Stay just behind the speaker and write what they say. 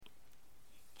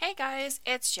guys,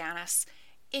 it's Janice.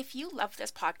 If you love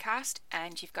this podcast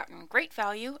and you've gotten great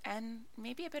value and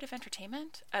maybe a bit of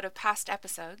entertainment out of past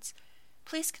episodes,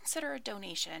 please consider a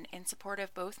donation in support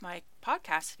of both my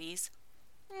podcast fees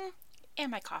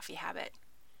and my coffee habit.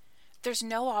 There's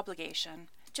no obligation.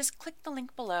 Just click the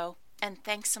link below, and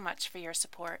thanks so much for your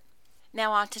support.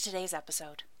 Now on to today's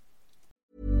episode.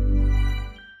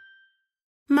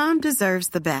 Mom deserves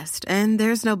the best, and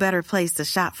there's no better place to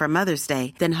shop for Mother's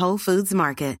Day than Whole Foods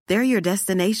Market. They're your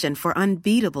destination for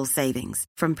unbeatable savings,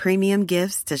 from premium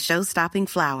gifts to show-stopping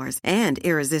flowers and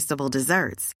irresistible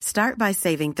desserts. Start by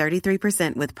saving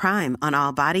 33% with Prime on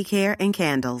all body care and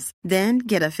candles. Then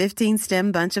get a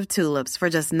 15-stem bunch of tulips for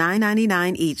just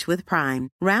 $9.99 each with Prime.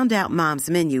 Round out Mom's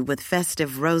menu with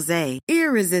festive rosé,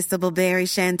 irresistible berry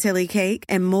chantilly cake,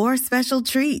 and more special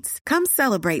treats. Come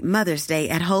celebrate Mother's Day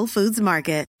at Whole Foods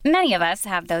Market. Many of us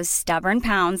have those stubborn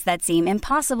pounds that seem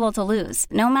impossible to lose,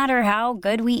 no matter how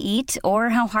good we eat or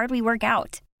how hard we work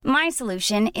out. My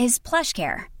solution is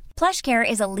PlushCare. PlushCare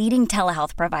is a leading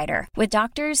telehealth provider with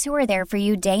doctors who are there for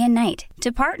you day and night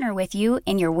to partner with you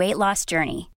in your weight loss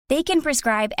journey. They can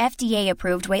prescribe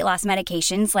FDA-approved weight loss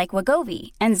medications like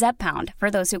Wegovy and Zepbound for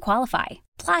those who qualify.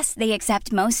 Plus, they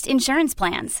accept most insurance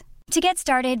plans. To get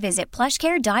started, visit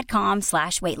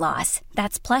plushcare.com/weightloss.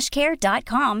 That's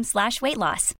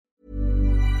plushcare.com/weightloss.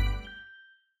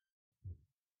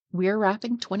 We're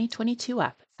wrapping 2022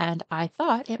 up, and I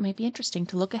thought it might be interesting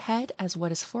to look ahead as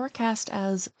what is forecast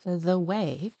as the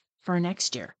way for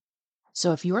next year.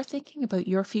 So if you're thinking about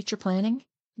your future planning,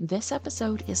 this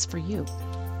episode is for you.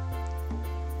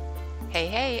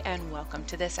 Hey, and welcome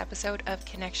to this episode of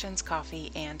Connections,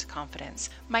 Coffee, and Confidence.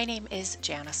 My name is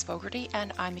Janice Fogarty,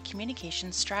 and I'm a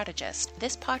communications strategist.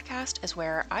 This podcast is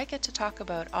where I get to talk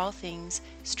about all things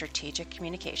strategic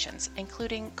communications,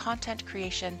 including content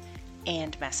creation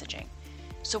and messaging.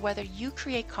 So whether you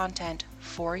create content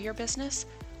for your business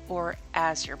or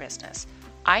as your business,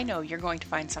 I know you're going to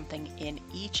find something in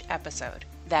each episode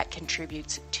that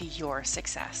contributes to your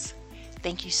success.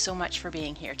 Thank you so much for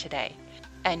being here today.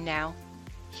 And now,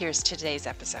 here's today's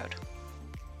episode.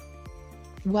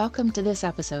 Welcome to this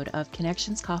episode of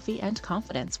Connections, Coffee, and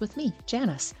Confidence with me,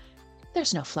 Janice.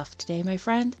 There's no fluff today, my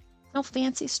friend. No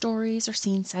fancy stories or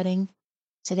scene setting.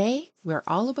 Today, we're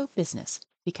all about business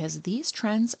because these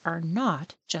trends are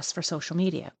not just for social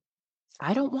media.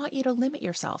 I don't want you to limit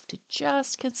yourself to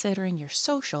just considering your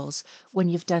socials when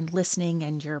you've done listening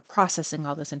and you're processing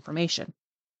all this information.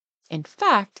 In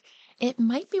fact, it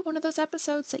might be one of those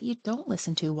episodes that you don't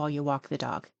listen to while you walk the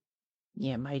dog.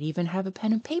 You might even have a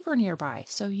pen and paper nearby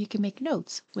so you can make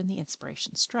notes when the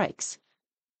inspiration strikes.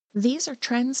 These are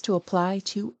trends to apply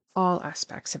to all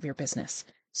aspects of your business.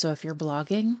 So if you're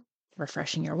blogging,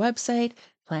 refreshing your website,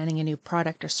 planning a new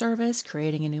product or service,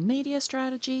 creating a new media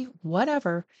strategy,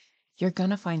 whatever, you're going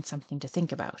to find something to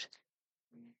think about.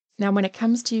 Now, when it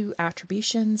comes to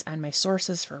attributions and my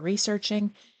sources for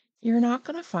researching, you're not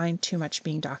going to find too much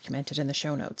being documented in the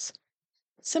show notes,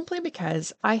 simply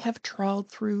because I have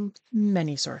trawled through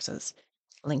many sources: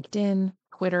 LinkedIn,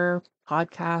 Twitter,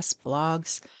 podcasts,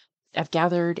 blogs. I've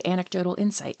gathered anecdotal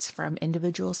insights from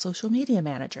individual social media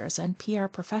managers and PR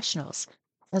professionals,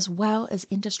 as well as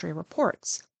industry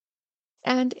reports.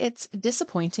 And it's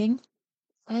disappointing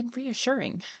and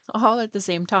reassuring all at the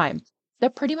same time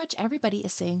that pretty much everybody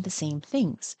is saying the same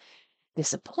things.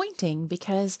 Disappointing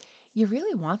because you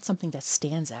really want something that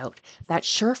stands out, that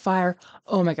surefire,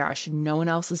 oh my gosh, no one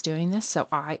else is doing this, so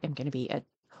I am going to be a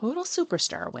total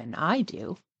superstar when I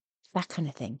do, that kind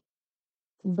of thing.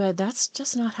 But that's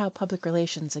just not how public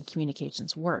relations and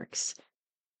communications works.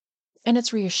 And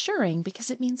it's reassuring because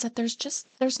it means that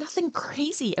there's nothing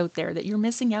crazy out there that you're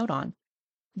missing out on.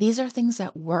 These are things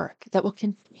that work, that will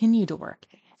continue to work.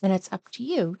 And it's up to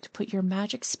you to put your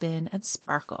magic spin and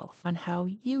sparkle on how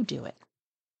you do it.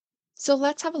 So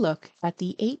let's have a look at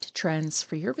the 8 trends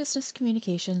for your business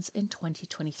communications in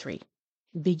 2023,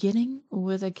 beginning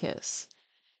with a kiss.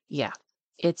 Yeah,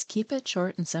 it's keep it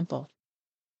short and simple.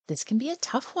 This can be a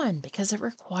tough one because it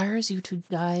requires you to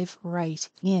dive right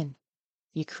in.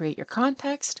 You create your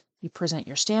context, you present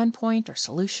your standpoint or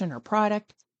solution or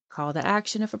product, call to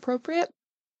action if appropriate,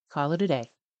 call it a day.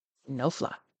 No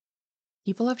fluff.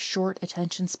 People have short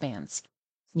attention spans.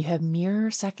 You have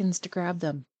mere seconds to grab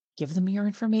them, give them your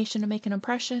information to make an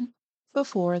impression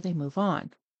before they move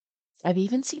on. I've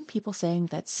even seen people saying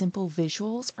that simple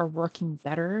visuals are working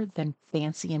better than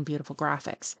fancy and beautiful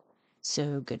graphics.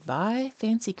 So goodbye,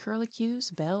 fancy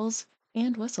curlicues, bells,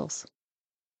 and whistles.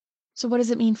 So what does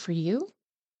it mean for you?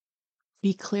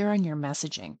 Be clear on your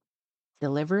messaging.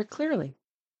 Deliver it clearly.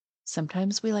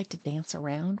 Sometimes we like to dance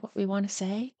around what we want to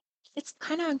say. It's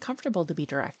kind of uncomfortable to be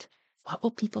direct. What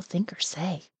will people think or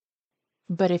say?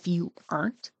 But if you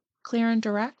aren't clear and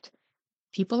direct,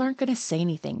 people aren't going to say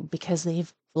anything because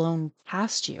they've blown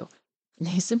past you.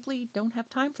 They simply don't have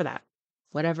time for that,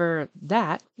 whatever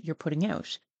that you're putting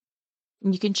out.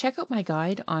 And you can check out my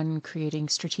guide on creating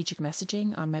strategic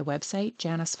messaging on my website,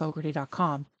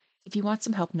 janisfogarty.com, if you want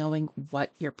some help knowing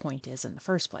what your point is in the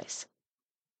first place.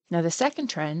 Now, the second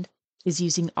trend is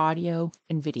using audio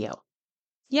and video.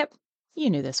 Yep, you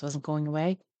knew this wasn't going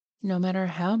away. No matter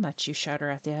how much you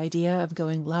shudder at the idea of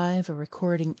going live or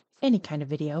recording any kind of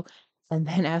video and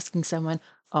then asking someone,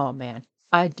 oh man,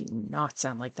 I do not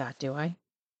sound like that, do I?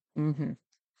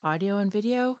 Audio and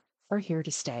video are here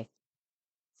to stay.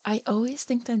 I always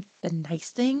think that the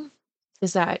nice thing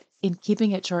is that in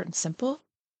keeping it short and simple,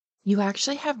 you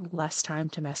actually have less time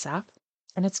to mess up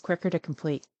and it's quicker to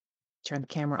complete. Turn the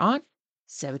camera on,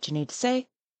 say what you need to say,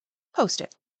 post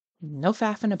it. No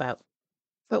faffing about.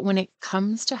 But when it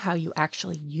comes to how you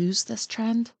actually use this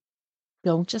trend,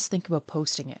 don't just think about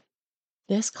posting it.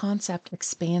 This concept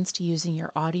expands to using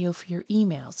your audio for your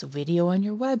emails, video on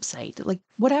your website, like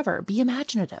whatever, be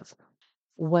imaginative.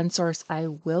 One source I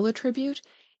will attribute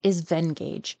is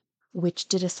Venngage, which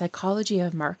did a psychology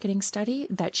of marketing study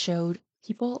that showed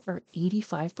people are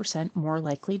 85% more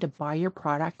likely to buy your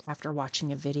product after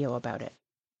watching a video about it.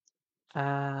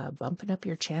 Bumping up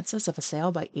your chances of a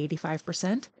sale by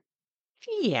 85%?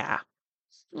 Yeah,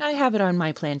 I have it on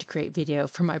my plan to create video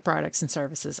for my products and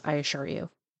services, I assure you.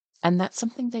 And that's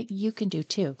something that you can do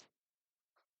too.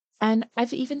 And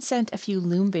I've even sent a few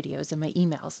Loom videos in my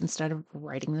emails instead of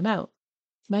writing them out.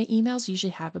 My emails usually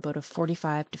have about a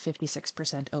 45 to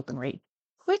 56% open rate,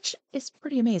 which is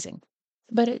pretty amazing.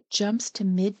 But it jumps to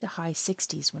mid to high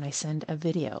 60s when I send a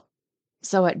video.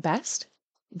 So at best,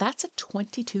 that's a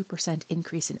 22%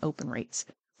 increase in open rates,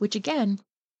 which again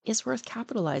is worth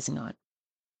capitalizing on.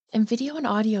 And video and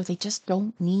audio, they just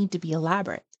don't need to be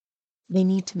elaborate. They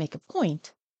need to make a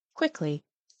point quickly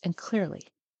and clearly.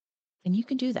 And you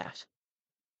can do that.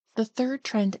 The third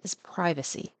trend is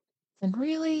privacy. And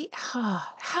really,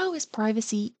 how is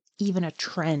privacy even a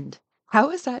trend?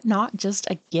 How is that not just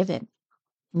a given?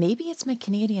 Maybe it's my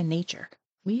Canadian nature.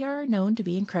 We are known to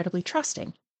be incredibly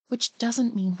trusting, which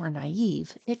doesn't mean we're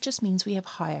naive. It just means we have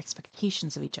high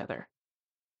expectations of each other.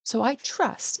 So I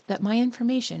trust that my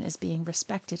information is being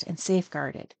respected and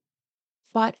safeguarded.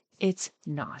 But it's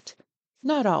not.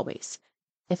 Not always.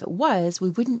 If it was,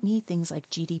 we wouldn't need things like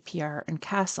GDPR and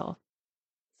CASL.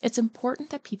 It's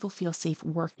important that people feel safe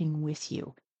working with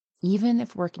you, even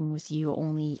if working with you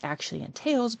only actually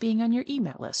entails being on your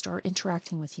email list or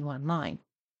interacting with you online.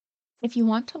 If you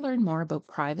want to learn more about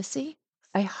privacy,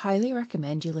 I highly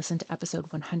recommend you listen to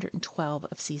episode 112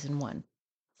 of season 1.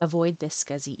 Avoid this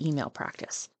scuzzy email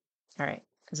practice. All right,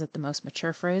 is it the most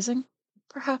mature phrasing?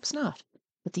 Perhaps not,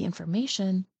 but the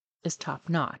information is top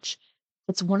notch.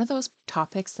 It's one of those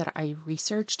topics that I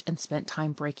researched and spent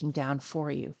time breaking down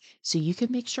for you, so you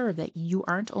can make sure that you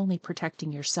aren't only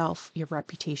protecting yourself, your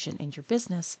reputation, and your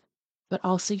business, but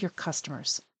also your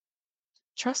customers.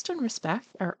 Trust and respect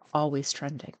are always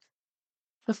trending.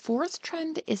 The fourth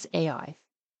trend is AI,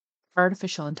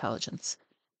 artificial intelligence.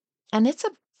 And it's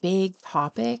a big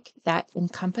topic that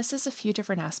encompasses a few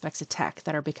different aspects of tech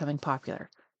that are becoming popular.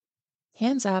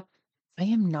 Hands up, I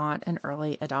am not an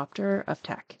early adopter of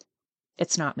tech.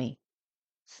 It's not me.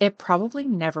 It probably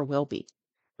never will be,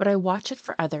 but I watch it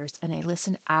for others and I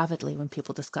listen avidly when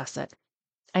people discuss it.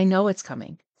 I know it's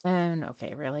coming, and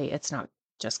okay, really, it's not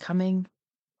just coming,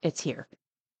 it's here.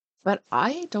 But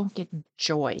I don't get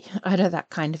joy out of that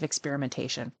kind of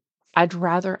experimentation. I'd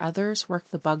rather others work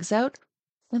the bugs out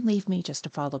than leave me just to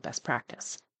follow best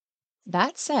practice.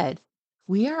 That said,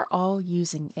 we are all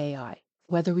using AI,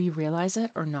 whether we realize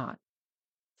it or not.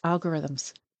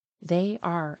 Algorithms, they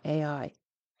are AI.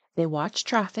 They watch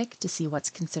traffic to see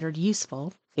what's considered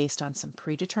useful based on some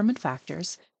predetermined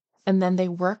factors, and then they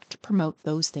work to promote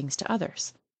those things to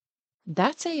others.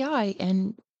 That's AI,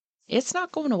 and it's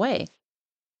not going away.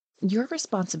 Your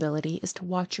responsibility is to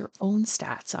watch your own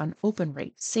stats on open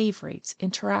rates, save rates,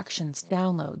 interactions,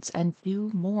 downloads, and do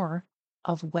more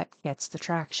of what gets the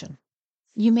traction.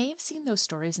 You may have seen those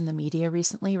stories in the media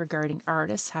recently regarding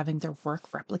artists having their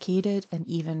work replicated and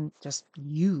even just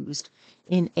used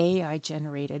in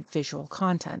AI-generated visual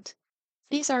content.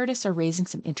 These artists are raising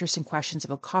some interesting questions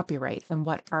about copyright and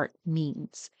what art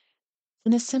means.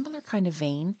 In a similar kind of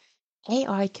vein,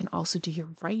 AI can also do your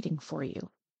writing for you.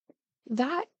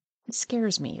 That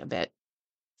scares me a bit,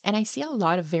 and I see a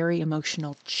lot of very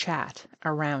emotional chat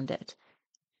around it.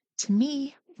 To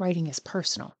me, writing is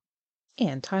personal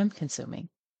and time consuming.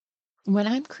 When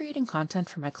I'm creating content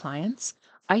for my clients,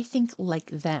 I think like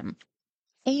them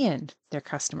and their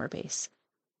customer base.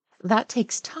 That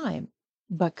takes time,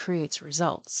 but creates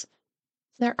results.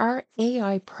 There are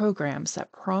AI programs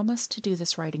that promise to do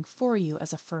this writing for you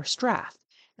as a first draft,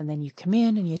 and then you come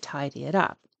in and you tidy it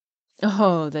up.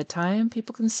 Oh, the time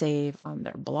people can save on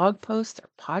their blog posts, their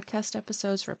podcast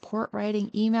episodes, report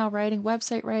writing, email writing,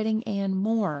 website writing, and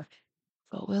more.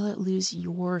 But will it lose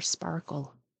your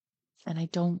sparkle? And I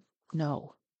don't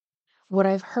know. What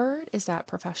I've heard is that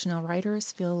professional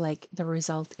writers feel like the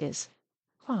result is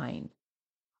fine.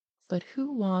 But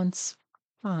who wants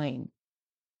fine?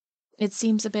 It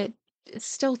seems a bit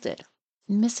stilted,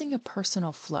 missing a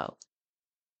personal flow.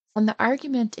 And the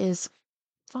argument is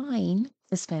fine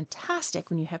is fantastic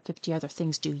when you have 50 other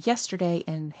things due yesterday.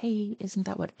 And hey, isn't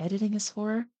that what editing is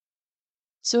for?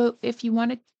 So if you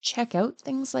want to check out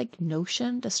things like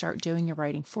Notion to start doing your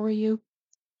writing for you,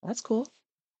 that's cool.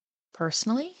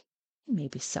 Personally,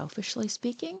 maybe selfishly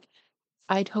speaking,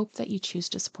 I'd hope that you choose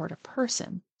to support a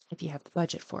person if you have the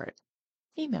budget for it.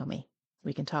 Email me.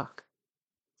 We can talk.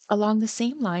 Along the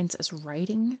same lines as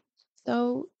writing,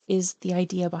 though, is the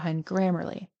idea behind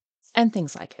Grammarly and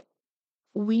things like it.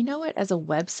 We know it as a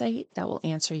website that will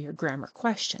answer your grammar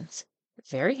questions.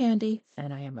 Very handy,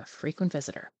 and I am a frequent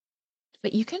visitor.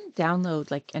 But you can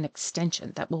download like an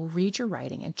extension that will read your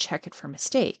writing and check it for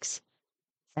mistakes.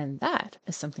 And that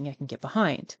is something I can get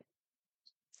behind.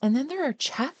 And then there are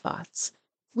chatbots,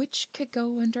 which could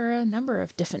go under a number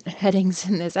of different headings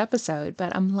in this episode,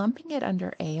 but I'm lumping it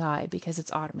under AI because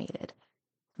it's automated.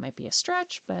 Might be a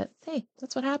stretch, but hey,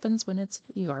 that's what happens when it's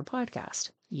your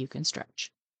podcast. You can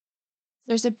stretch.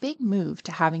 There's a big move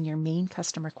to having your main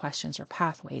customer questions or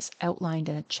pathways outlined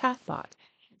in a chatbot.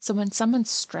 So when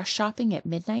someone's stress shopping at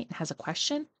midnight and has a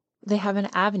question, they have an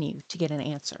avenue to get an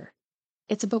answer.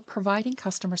 It's about providing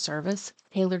customer service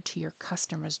tailored to your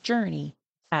customer's journey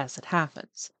as it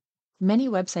happens. Many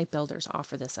website builders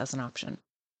offer this as an option.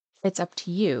 It's up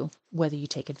to you whether you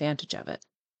take advantage of it.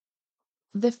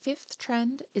 The fifth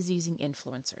trend is using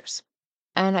influencers.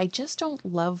 And I just don't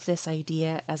love this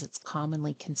idea as it's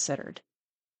commonly considered.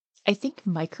 I think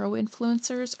micro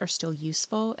influencers are still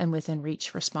useful and within reach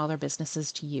for smaller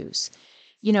businesses to use.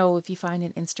 You know, if you find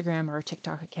an Instagram or a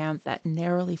TikTok account that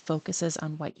narrowly focuses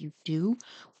on what you do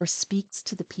or speaks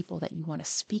to the people that you want to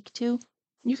speak to,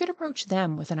 you could approach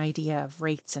them with an idea of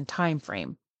rates and time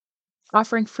frame.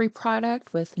 Offering free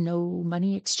product with no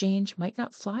money exchange might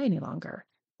not fly any longer.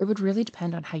 It would really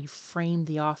depend on how you frame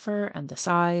the offer and the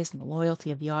size and the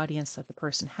loyalty of the audience that the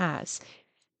person has.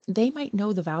 They might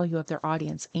know the value of their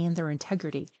audience and their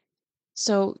integrity.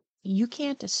 So you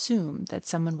can't assume that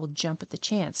someone will jump at the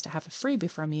chance to have a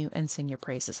freebie from you and sing your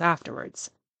praises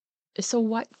afterwards. So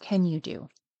what can you do?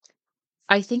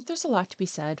 I think there's a lot to be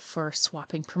said for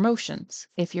swapping promotions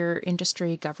if your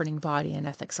industry governing body and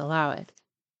ethics allow it.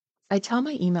 I tell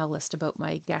my email list about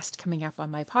my guest coming up on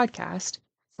my podcast,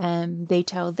 and they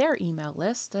tell their email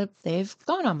list that they've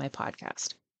gone on my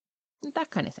podcast.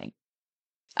 That kind of thing.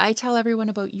 I tell everyone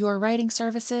about your writing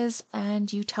services,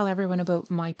 and you tell everyone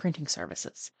about my printing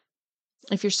services.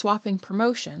 If you're swapping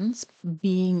promotions,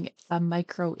 being a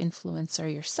micro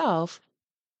influencer yourself,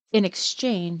 in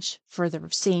exchange for the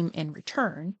same in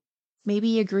return,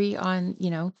 maybe agree on,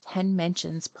 10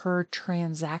 mentions per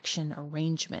transaction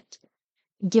arrangement.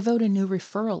 Give out a new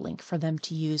referral link for them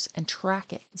to use and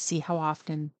track it to see how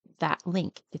often that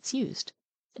link gets used.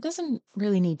 It doesn't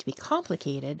really need to be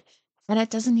complicated and it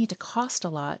doesn't need to cost a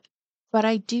lot, but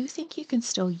I do think you can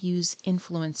still use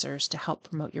influencers to help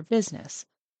promote your business.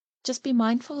 Just be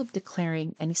mindful of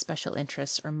declaring any special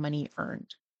interests or money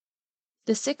earned.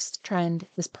 The sixth trend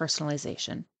is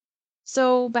personalization.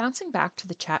 So, bouncing back to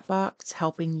the chat box,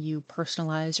 helping you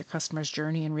personalize your customer's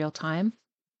journey in real time.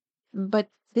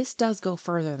 But this does go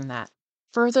further than that,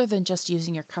 further than just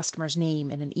using your customer's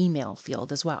name in an email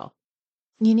field as well.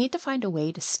 You need to find a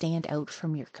way to stand out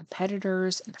from your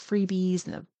competitors and the freebies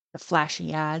and the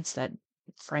flashy ads that,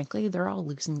 frankly, they're all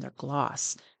losing their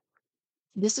gloss.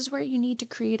 This is where you need to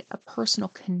create a personal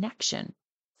connection,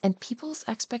 and people's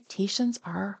expectations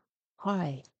are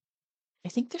high. I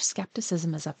think their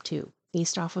skepticism is up too,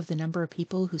 based off of the number of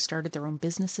people who started their own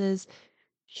businesses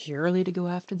purely to go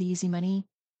after the easy money.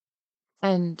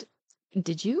 And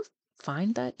did you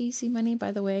find that easy money,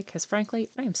 by the way? Because frankly,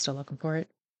 I am still looking for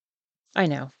it. I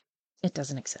know, it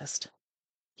doesn't exist.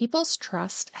 People's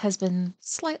trust has been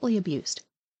slightly abused,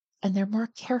 and they're more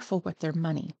careful with their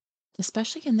money,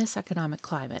 especially in this economic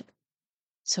climate.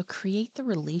 So create the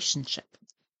relationship.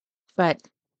 But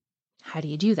how do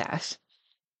you do that?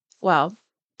 Well,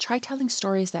 try telling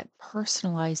stories that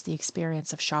personalize the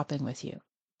experience of shopping with you,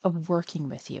 of working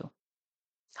with you.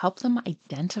 Help them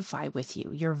identify with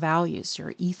you, your values,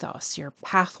 your ethos, your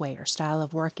pathway or style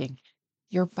of working,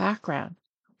 your background,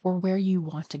 or where you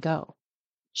want to go.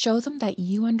 Show them that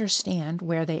you understand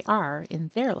where they are in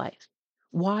their life,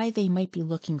 why they might be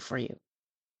looking for you.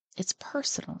 It's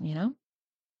personal, you know?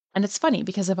 And it's funny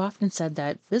because I've often said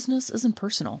that business isn't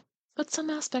personal, but some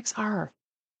aspects are.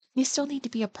 You still need to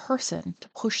be a person to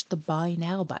push the buy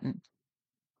now button.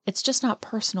 It's just not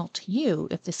personal to you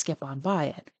if they skip on by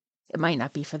it. It might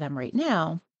not be for them right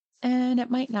now, and it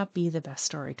might not be the best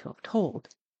story to have told.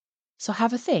 So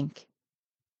have a think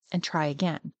and try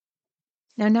again.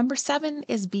 Now, number 7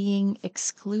 is being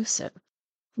exclusive.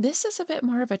 This is a bit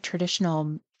more of a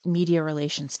traditional media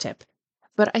relations tip,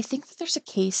 but I think that there's a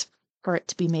case for it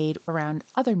to be made around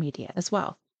other media as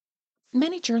well.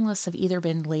 Many journalists have either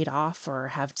been laid off or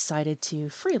have decided to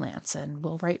freelance and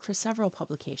will write for several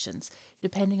publications,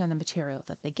 depending on the material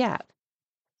that they get.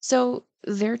 So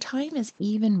their time is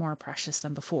even more precious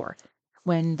than before,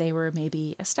 when they were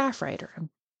maybe a staff writer and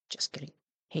just getting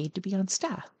paid to be on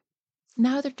staff.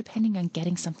 Now they're depending on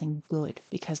getting something good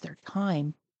because their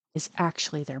time is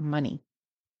actually their money.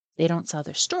 They don't sell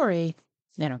their story,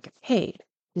 they don't get paid,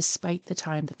 despite the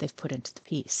time that they've put into the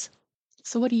piece.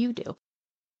 So what do?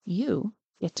 You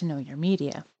get to know your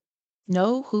media.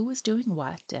 Know who is doing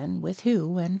what and with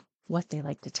who and what they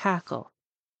like to tackle.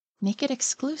 Make it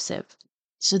exclusive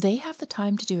so they have the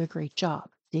time to do a great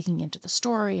job digging into the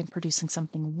story and producing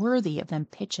something worthy of them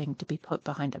pitching to be put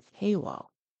behind a paywall.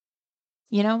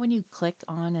 You know, when you click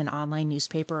on an online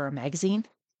newspaper or magazine,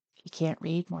 you can't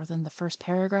read more than the first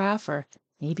paragraph or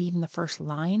maybe even the first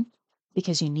line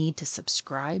because you need to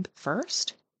subscribe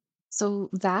first. So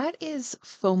that is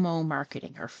FOMO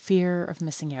marketing, or fear of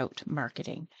missing out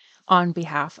marketing, on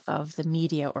behalf of the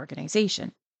media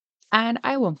organization. And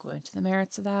I won't go into the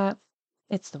merits of that.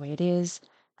 It's the way it is.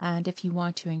 And if you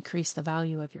want to increase the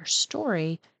value of your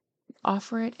story,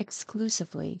 offer it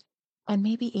exclusively and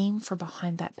maybe aim for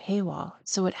behind that paywall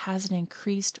so it has an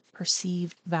increased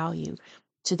perceived value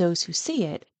to those who see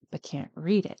it but can't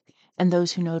read it, and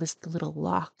those who notice the little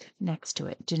lock next to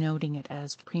it denoting it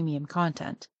as premium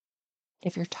content.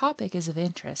 If your topic is of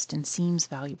interest and seems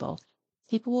valuable,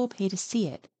 people will pay to see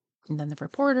it, and then the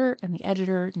reporter and the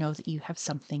editor know that you have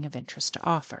something of interest to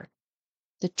offer.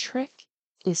 The trick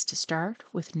is to start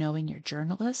with knowing your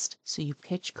journalist so you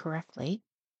pitch correctly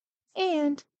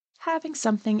and having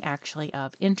something actually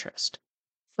of interest.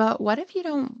 But what if you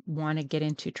don't want to get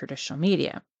into traditional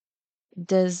media?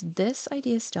 Does this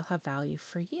idea still have value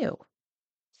for you?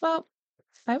 Well,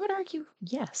 I would argue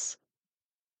yes.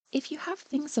 If you have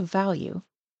things of value,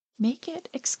 make it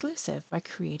exclusive by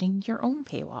creating your own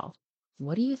paywall.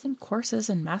 What do you think courses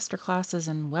and masterclasses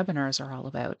and webinars are all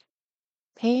about?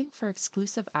 Paying for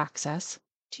exclusive access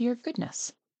to your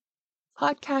goodness.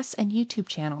 Podcasts and YouTube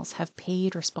channels have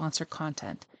paid or sponsored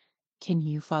content. Can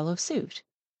you follow suit?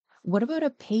 What about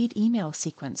a paid email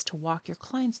sequence to walk your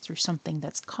clients through something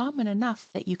that's common enough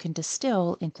that you can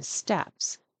distill into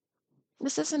steps?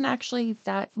 This isn't actually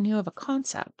that new of a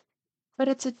concept, but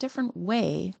it's a different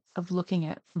way of looking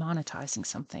at monetizing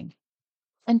something.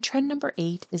 And trend number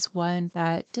 8 is one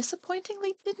that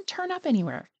disappointingly didn't turn up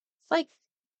anywhere. Like,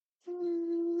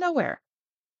 nowhere.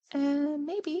 And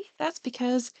maybe that's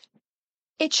because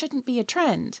it shouldn't be a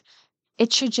trend.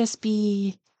 It should just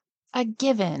be a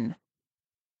given.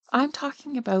 I'm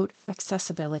talking about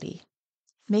accessibility,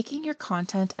 making your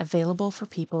content available for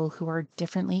people who are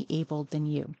differently abled than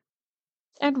you.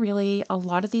 And really, a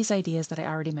lot of these ideas that I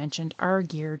already mentioned are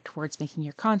geared towards making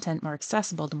your content more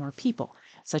accessible to more people,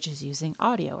 such as using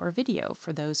audio or video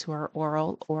for those who are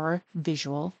oral or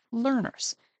visual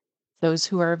learners, those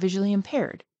who are visually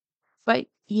impaired. But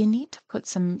you need to put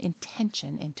some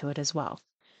intention into it as well.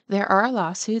 There are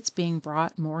lawsuits being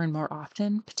brought more and more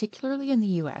often, particularly in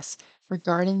the US,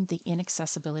 regarding the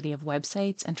inaccessibility of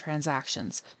websites and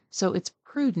transactions, so it's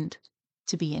prudent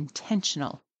to be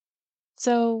intentional.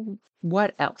 So,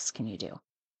 what else can you do?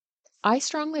 I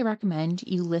strongly recommend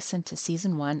you listen to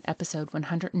Season 1, Episode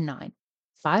 109,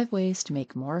 5 Ways to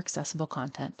Make More Accessible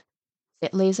Content.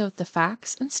 It lays out the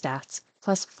facts and stats,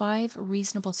 plus 5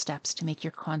 reasonable steps to make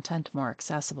your content more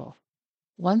accessible.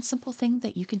 One simple thing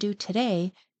that you can do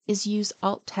today is use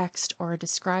alt text or a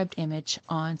described image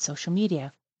on social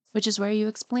media, which is where you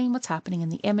explain what's happening in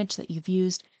the image that you've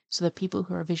used so that people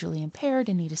who are visually impaired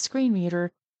and need a screen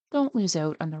reader don't lose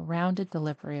out on the rounded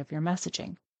delivery of your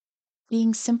messaging.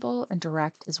 Being simple and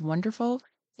direct is wonderful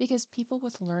because people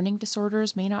with learning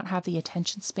disorders may not have the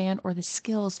attention span or the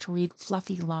skills to read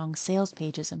fluffy long sales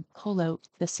pages and pull out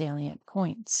the salient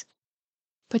points.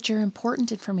 Put your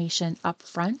important information up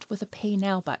front with a Pay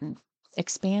Now button,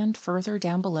 expand further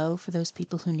down below for those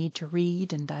people who need to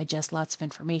read and digest lots of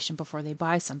information before they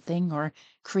buy something, or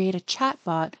create a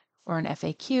chatbot or an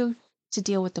FAQ to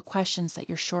deal with the questions that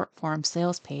your short form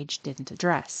sales page didn't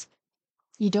address.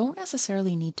 You don't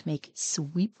necessarily need to make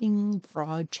sweeping,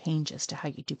 broad changes to how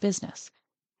you do business,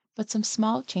 but some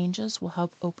small changes will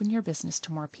help open your business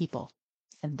to more people,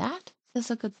 and that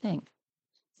is a good thing.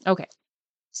 Okay,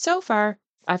 so far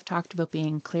I've talked about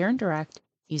being clear and direct,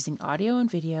 using audio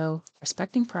and video,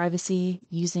 respecting privacy,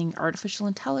 using artificial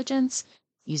intelligence,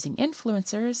 using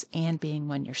influencers, and being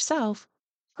one yourself,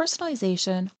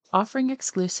 personalization, offering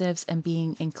exclusives, and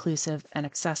being inclusive and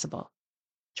accessible.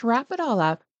 To wrap it all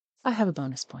up, I have a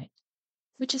bonus point,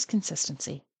 which is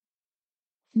consistency.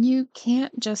 You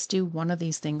can't just do one of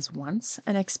these things once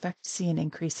and expect to see an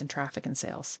increase in traffic and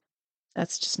sales.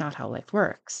 That's just not how life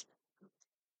works.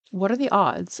 What are the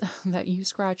odds that you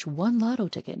scratch one lotto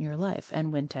ticket in your life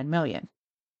and win 10 million?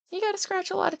 You got to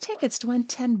scratch a lot of tickets to win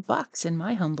 $10 in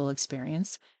my humble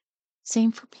experience.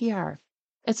 Same for PR.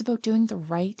 It's about doing the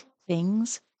right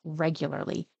things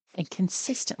regularly and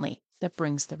consistently that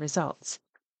brings the results.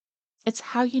 It's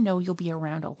how you know you'll be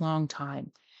around a long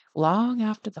time, long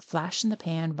after the flash in the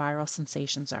pan viral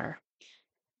sensations are.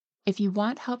 If you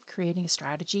want help creating a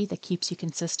strategy that keeps you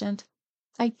consistent,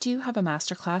 I do have a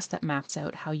masterclass that maps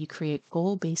out how you create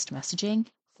goal-based messaging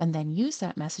and then use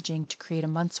that messaging to create a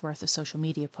month's worth of social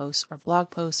media posts or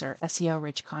blog posts or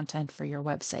SEO-rich content for your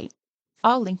website.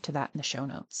 I'll link to that in the show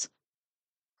notes.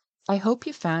 I hope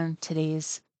you found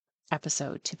today's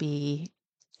episode to be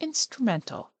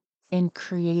instrumental in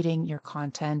creating your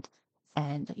content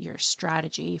and your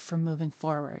strategy for moving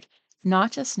forward,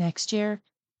 not just next year,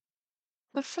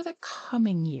 but for the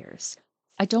coming years.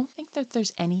 I don't think that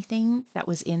there's anything that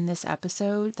was in this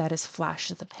episode that is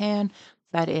flash of the pan,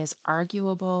 that is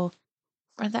arguable,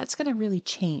 or that's going to really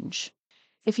change.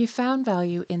 If you found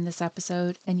value in this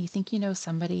episode and you think you know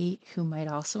somebody who might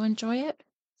also enjoy it,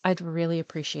 I'd really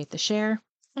appreciate the share,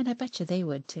 and I bet you they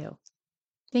would too.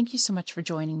 Thank you so much for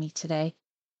joining me today.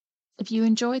 If you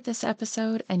enjoyed this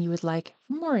episode and you would like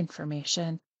more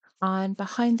information on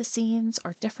behind the scenes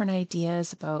or different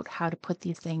ideas about how to put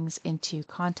these things into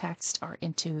context or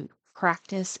into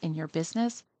practice in your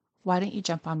business, why don't you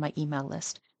jump on my email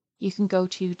list? You can go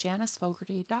to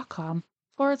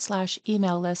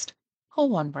janisfogarty.com/email list, whole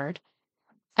one word,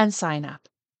 and sign up.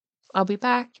 I'll be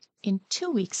back in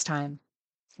 2 weeks' time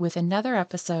with another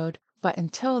episode, but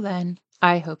until then,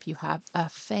 I hope you have a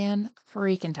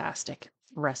fan-freaking-tastic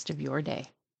rest of your day.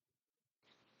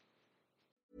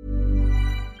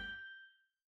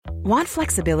 Want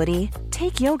flexibility?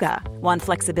 Take yoga. Want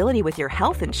flexibility with your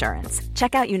health insurance?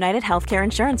 Check out United Healthcare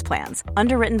Insurance Plans.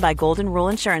 Underwritten by Golden Rule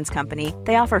Insurance Company,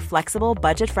 they offer flexible,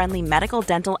 budget-friendly medical,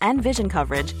 dental, and vision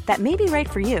coverage that may be right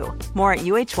for you. More at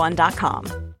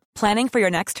UH1.com. Planning for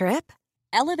your next trip?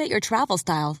 Elevate your travel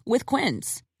style with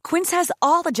Quince. Quince has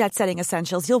all the jet-setting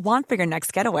essentials you'll want for your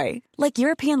next getaway, like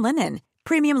European linen,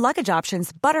 premium luggage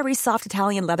options, buttery soft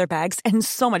Italian leather bags, and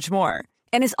so much more.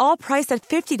 And is all priced at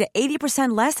 50 to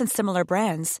 80% less than similar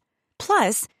brands.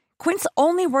 Plus, Quince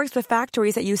only works with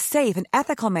factories that use safe and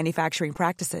ethical manufacturing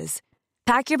practices.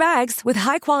 Pack your bags with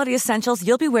high-quality essentials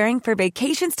you'll be wearing for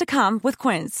vacations to come with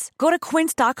Quince. Go to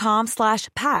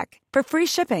quince.com/pack for free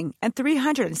shipping and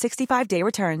 365-day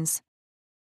returns.